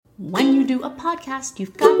When you do a podcast,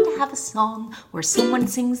 you've got to have a song where someone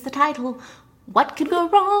sings the title. What could go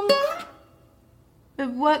wrong?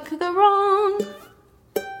 What could go wrong?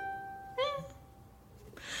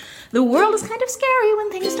 The world is kind of scary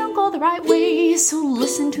when things don't go the right way, so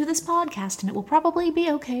listen to this podcast and it will probably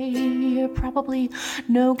be okay. Probably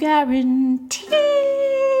no guarantees.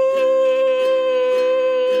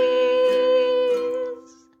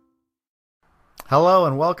 Hello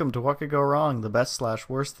and welcome to What Could Go Wrong, the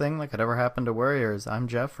best/worst thing that could ever happen to Warriors. I'm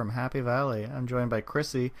Jeff from Happy Valley. I'm joined by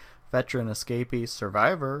Chrissy, veteran escapee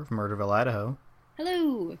survivor of Murderville, Idaho.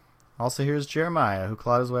 Hello. Also here's Jeremiah, who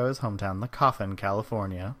clawed his way out of his hometown, The Coffin,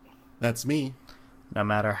 California. That's me. No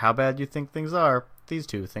matter how bad you think things are, these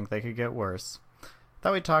two think they could get worse.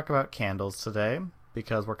 Thought we'd talk about candles today,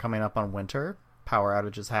 because we're coming up on winter, power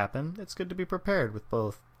outages happen, it's good to be prepared with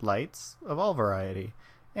both lights of all variety.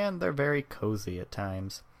 And they're very cozy at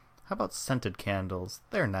times. How about scented candles?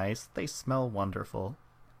 They're nice. They smell wonderful.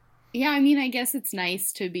 Yeah, I mean, I guess it's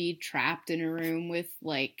nice to be trapped in a room with,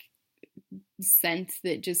 like, scent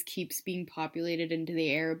that just keeps being populated into the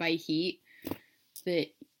air by heat that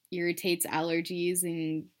irritates allergies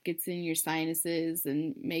and gets in your sinuses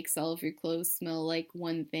and makes all of your clothes smell like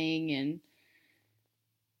one thing, and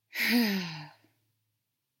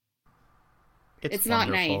it's not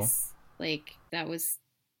nice. Like, that was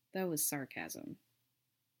sarcasm.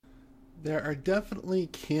 There are definitely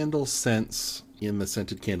candle scents in the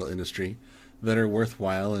scented candle industry that are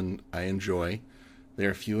worthwhile and I enjoy.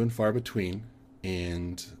 They're few and far between,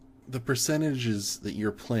 and the percentages that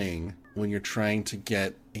you're playing when you're trying to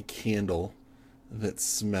get a candle that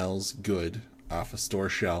smells good off a store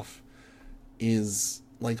shelf is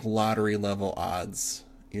like lottery level odds.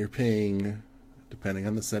 You're paying, depending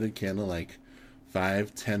on the scented candle, like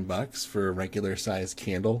 $5-10 for a regular size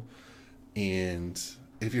candle, and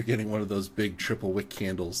if you're getting one of those big triple wick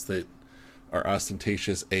candles that are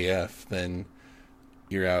ostentatious AF, then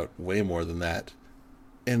you're out way more than that.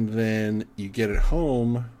 And then you get it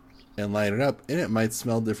home and light it up, and it might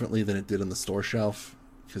smell differently than it did on the store shelf,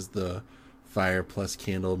 because the fire plus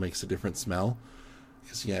candle makes a different smell,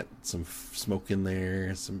 because you got some smoke in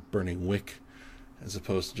there, some burning wick, as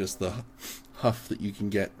opposed to just the huff that you can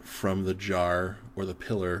get from the jar or the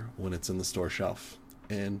pillar when it's in the store shelf.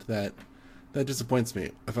 And that disappoints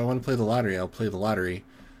me. If I want to play the lottery, I'll play the lottery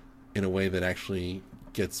in a way that actually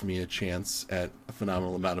gets me a chance at a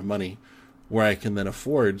phenomenal amount of money, where I can then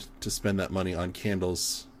afford to spend that money on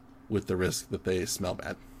candles with the risk that they smell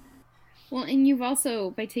bad. Well, and you've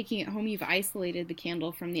also, by taking it home, you've isolated the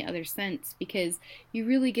candle from the other scents, because you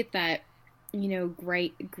really get that,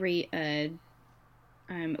 great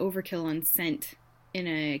overkill on scent in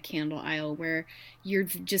a candle aisle, where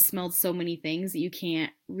you've just smelled so many things that you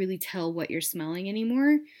can't really tell what you're smelling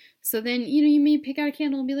anymore. So then, you may pick out a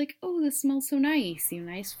candle and be like, oh, this smells so nice,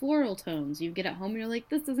 nice floral tones. You get it home and you're like,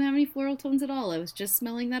 this doesn't have any floral tones at all. I was just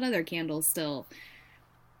smelling that other candle still.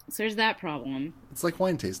 So there's that problem. It's like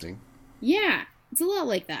wine tasting. Yeah, it's a lot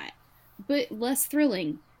like that, but less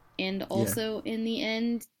thrilling. And also, in the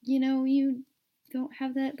end, you don't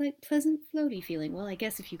have that, pleasant floaty feeling. Well, I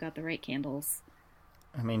guess if you got the right candles.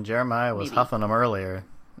 I mean, Jeremiah was huffing them earlier.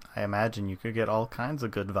 I imagine you could get all kinds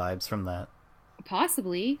of good vibes from that.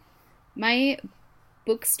 Possibly. My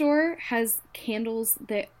bookstore has candles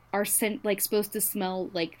that are supposed to smell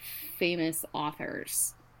like famous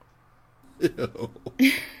authors. Ew.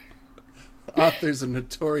 Authors are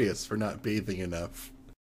notorious for not bathing enough.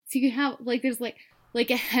 So you can have, there's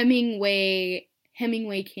a Hemingway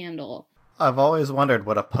candle. I've always wondered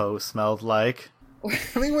what a Poe smelled like.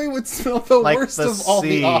 Hemingway would smell the worst of all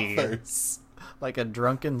the authors. Like a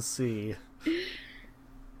drunken sea.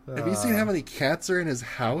 Have you seen how many cats are in his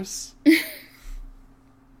house?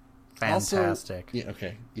 Fantastic. Also,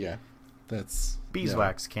 okay, yeah. That's...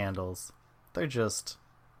 Beeswax candles. They're just...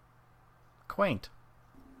 quaint.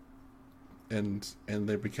 And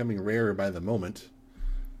they're becoming rarer by the moment.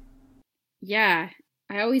 Yeah,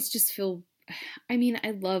 I always just feel... I mean,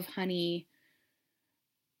 I love honey,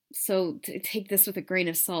 so take this with a grain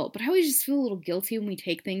of salt, but I always just feel a little guilty when we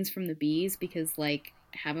take things from the bees, because,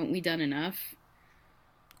 haven't we done enough?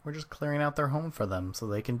 We're just clearing out their home for them so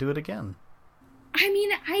they can do it again. I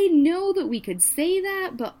mean, I know that we could say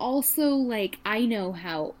that, but also, I know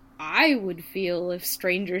how I would feel if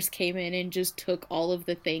strangers came in and just took all of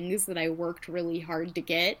the things that I worked really hard to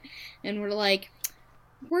get, and were like,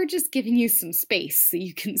 we're just giving you some space so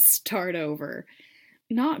you can start over.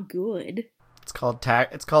 Not good. It's called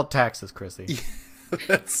taxes, Chrissy.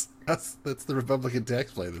 That's the Republican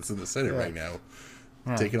tax plan that's in the Senate right now.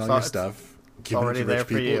 Yeah, Taking all your stuff Giving it already to there rich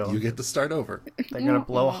for people, you. get to start over. They're gonna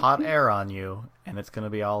blow hot air on you, and it's gonna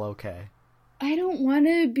be all okay. I don't want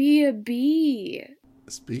to be a bee.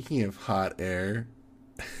 Speaking of hot air,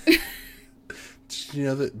 did you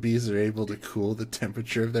know that bees are able to cool the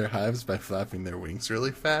temperature of their hives by flapping their wings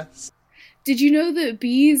really fast? Did you know that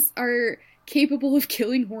bees are capable of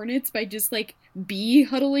killing hornets by just, like, bee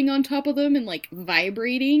huddling on top of them and, like,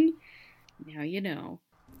 vibrating? Now you know.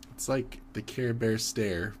 It's like the Care Bear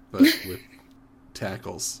stare, but with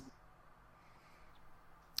tackles.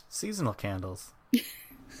 Seasonal candles.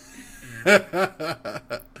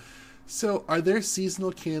 So, are there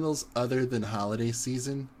seasonal candles other than holiday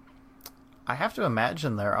season? I have to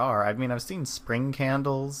imagine there are. I mean, I've seen spring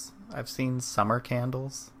candles. I've seen summer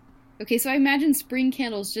candles. Okay, so I imagine spring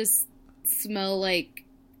candles just smell like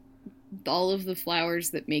all of the flowers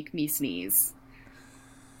that make me sneeze.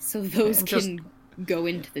 So those And can go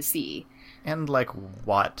into the sea. And like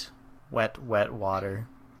what? Wet water.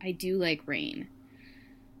 I do like rain.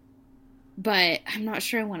 But I'm not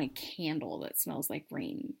sure I want a candle that smells like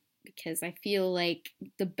rain, because I feel like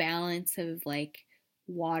the balance of like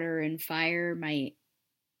water and fire might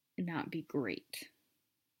not be great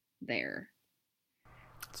there.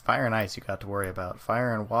 It's fire and ice you got to worry about.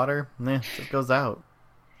 Fire and water, it goes out.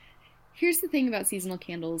 Here's the thing about seasonal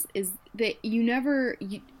candles is that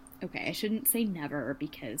okay, I shouldn't say never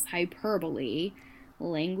because hyperbole,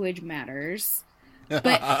 language matters.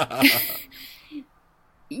 But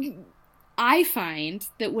I find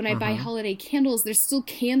that when I buy holiday candles, there's still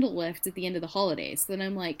candle left at the end of the holidays. So then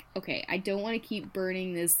I'm like, okay, I don't want to keep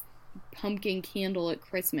burning this pumpkin candle at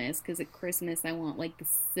Christmas, because at Christmas I want like the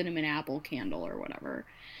cinnamon apple candle or whatever.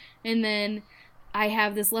 And then I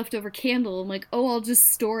have this leftover candle. I'm like, oh, I'll just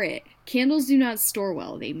store it. Candles do not store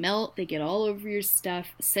well. They melt. They get all over your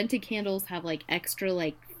stuff. Scented candles have like extra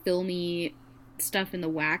like filmy stuff in the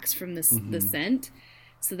wax from the scent.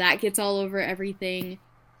 So that gets all over everything.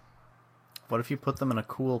 What if you put them in a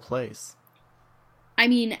cool place? I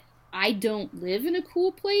mean, I don't live in a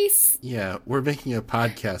cool place. Yeah, we're making a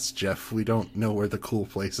podcast, Jeff. We don't know where the cool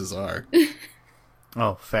places are.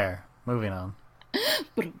 Oh, fair. Moving on.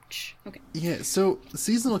 Okay. Yeah, so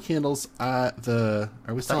seasonal candles, are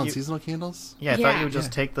we still on you- seasonal candles? Yeah, I thought you would Yeah.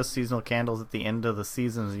 just take the seasonal candles at the end of the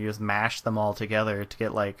seasons and you just mash them all together to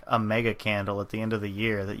get like a mega candle at the end of the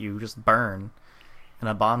year that you just burn in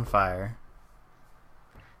a bonfire.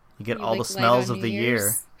 You get You, all like, the light smells on of New the year.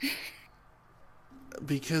 Year's?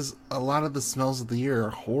 Because a lot of the smells of the year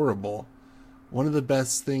are horrible. One of the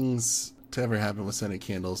best things to ever happen with scented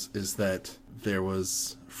candles is that there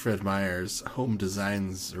was Fred Meyer's Home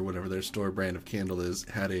Designs, or whatever their store brand of candle is,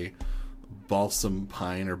 had a balsam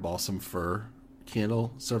pine or balsam fir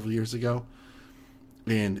candle several years ago.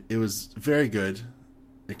 And it was very good,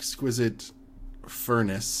 exquisite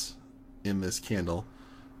furnace in this candle.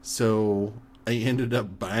 So I ended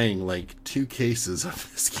up buying like 2 cases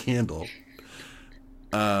of this candle.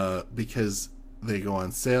 Because they go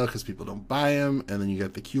on sale because people don't buy them, and then you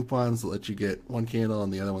get the coupons that let you get one candle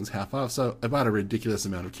and the other one's half off. So I bought a ridiculous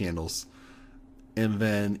amount of candles and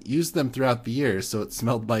then used them throughout the year, so it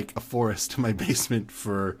smelled like a forest in my basement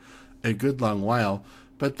for a good long while.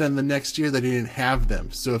 But then the next year they didn't have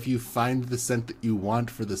them. So if you find the scent that you want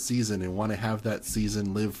for the season and want to have that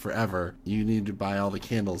season live forever, you need to buy all the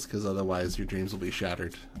candles, because otherwise your dreams will be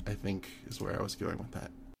shattered, I think is where I was going with that.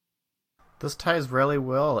 This ties really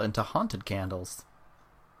well into haunted candles.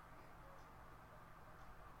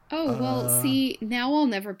 Oh, well, see, now I'll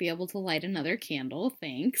never be able to light another candle,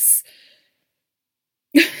 thanks.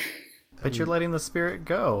 But you're letting the spirit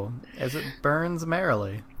go as it burns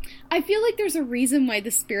merrily. I feel like there's a reason why the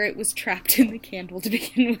spirit was trapped in the candle to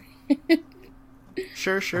begin with.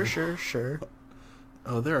 Sure.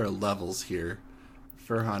 Oh, there are levels here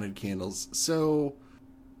for haunted candles. So,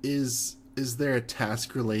 is there a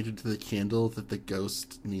task related to the candle that the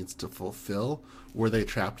ghost needs to fulfill? Were they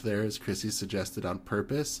trapped there, as Chrissy suggested, on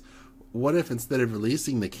purpose? What if instead of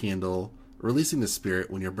releasing the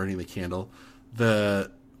spirit when you're burning the candle, the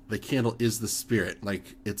candle is the spirit,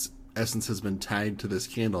 like its essence has been tied to this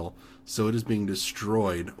candle, so it is being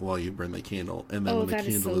destroyed while you burn the candle, and then when the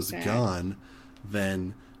candle is gone,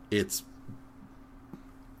 then it's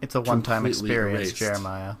a one-time completely experience, erased.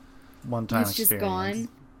 Jeremiah. One-time It's just experience. gone.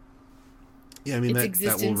 Yeah, I mean, Its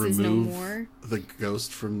that will existence is no remove more. the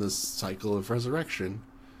ghost from this cycle of resurrection.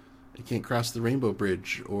 It can't cross the Rainbow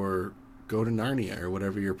Bridge or go to Narnia or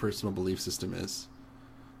whatever your personal belief system is.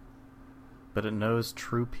 But it knows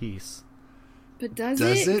true peace. But does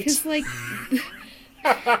Does it? it? Because, like,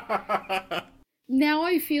 now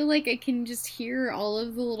I feel like I can just hear all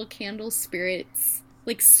of the little candle spirits,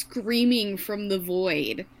 like, screaming from the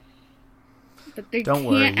void. But they Don't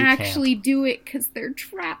worry, can't you actually do it because they're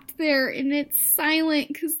trapped there and it's silent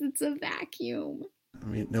because it's a vacuum. I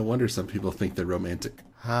mean, no wonder some people think they're romantic.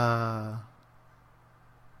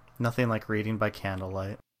 Nothing like reading by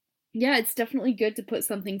candlelight. Yeah, it's definitely good to put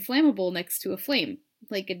something flammable next to a flame,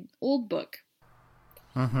 like an old book.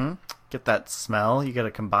 Mm-hmm. Get that smell. You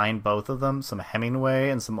gotta combine both of them, some Hemingway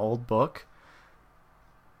and some old book.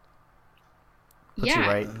 Put you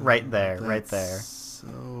right there, right there.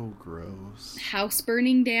 So gross. House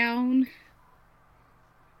burning down. And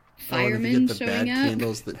if Firemen you get the showing bad up.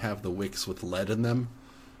 candles that have the wicks with lead in them,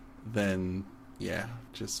 then yeah,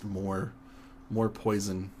 just more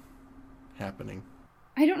poison happening.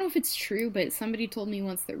 I don't know if it's true, but somebody told me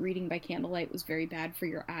once that reading by candlelight was very bad for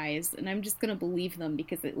your eyes, and I'm just gonna believe them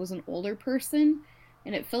because it was an older person,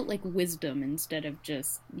 and it felt like wisdom instead of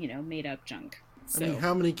just, made up junk. So. I mean,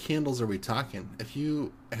 how many candles are we talking? If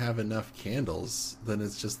you have enough candles, then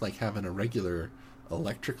it's just like having a regular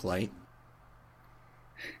electric light.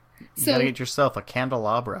 You gotta get yourself a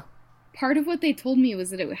candelabra. Part of what they told me was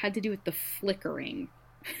that it had to do with the flickering.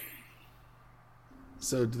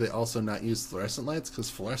 So do they also not use fluorescent lights? Because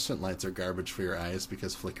fluorescent lights are garbage for your eyes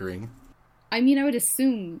because flickering. I mean, I would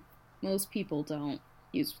assume most people don't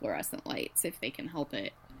use fluorescent lights if they can help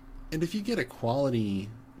it. And if you get a quality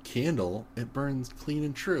candle, it burns clean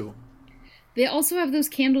and true. They also have those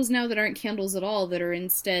candles now that aren't candles at all, that are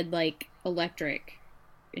instead, like, electric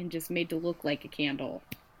and just made to look like a candle.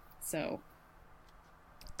 So.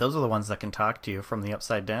 Those are the ones that can talk to you from the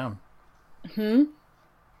upside down. Hmm?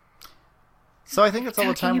 So I think that's all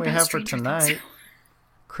the time we about have for Stranger tonight. Things.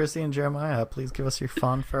 Chrissy and Jeremiah, please give us your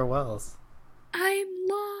fond farewells. I'm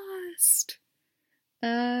lost.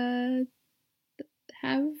 Have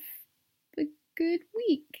a good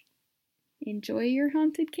week. Enjoy your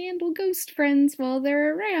haunted candle ghost friends while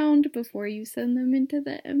they're around before you send them into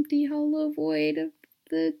the empty hollow void of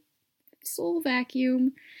the soul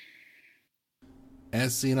vacuum.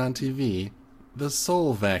 As seen on TV, the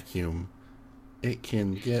soul vacuum. It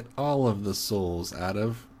can get all of the souls out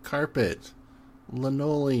of carpet,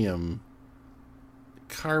 linoleum,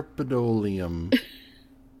 carpedoleum,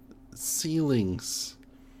 ceilings,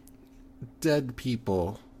 dead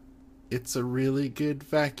people. It's a really good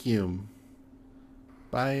vacuum.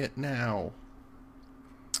 Buy it now.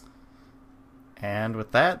 And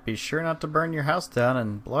with that, be sure not to burn your house down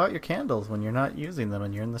and blow out your candles when you're not using them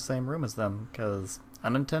and you're in the same room as them, because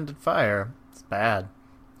unintended fire is bad.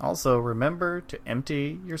 Also, remember to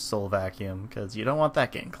empty your soul vacuum, because you don't want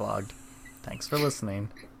that getting clogged. Thanks for listening.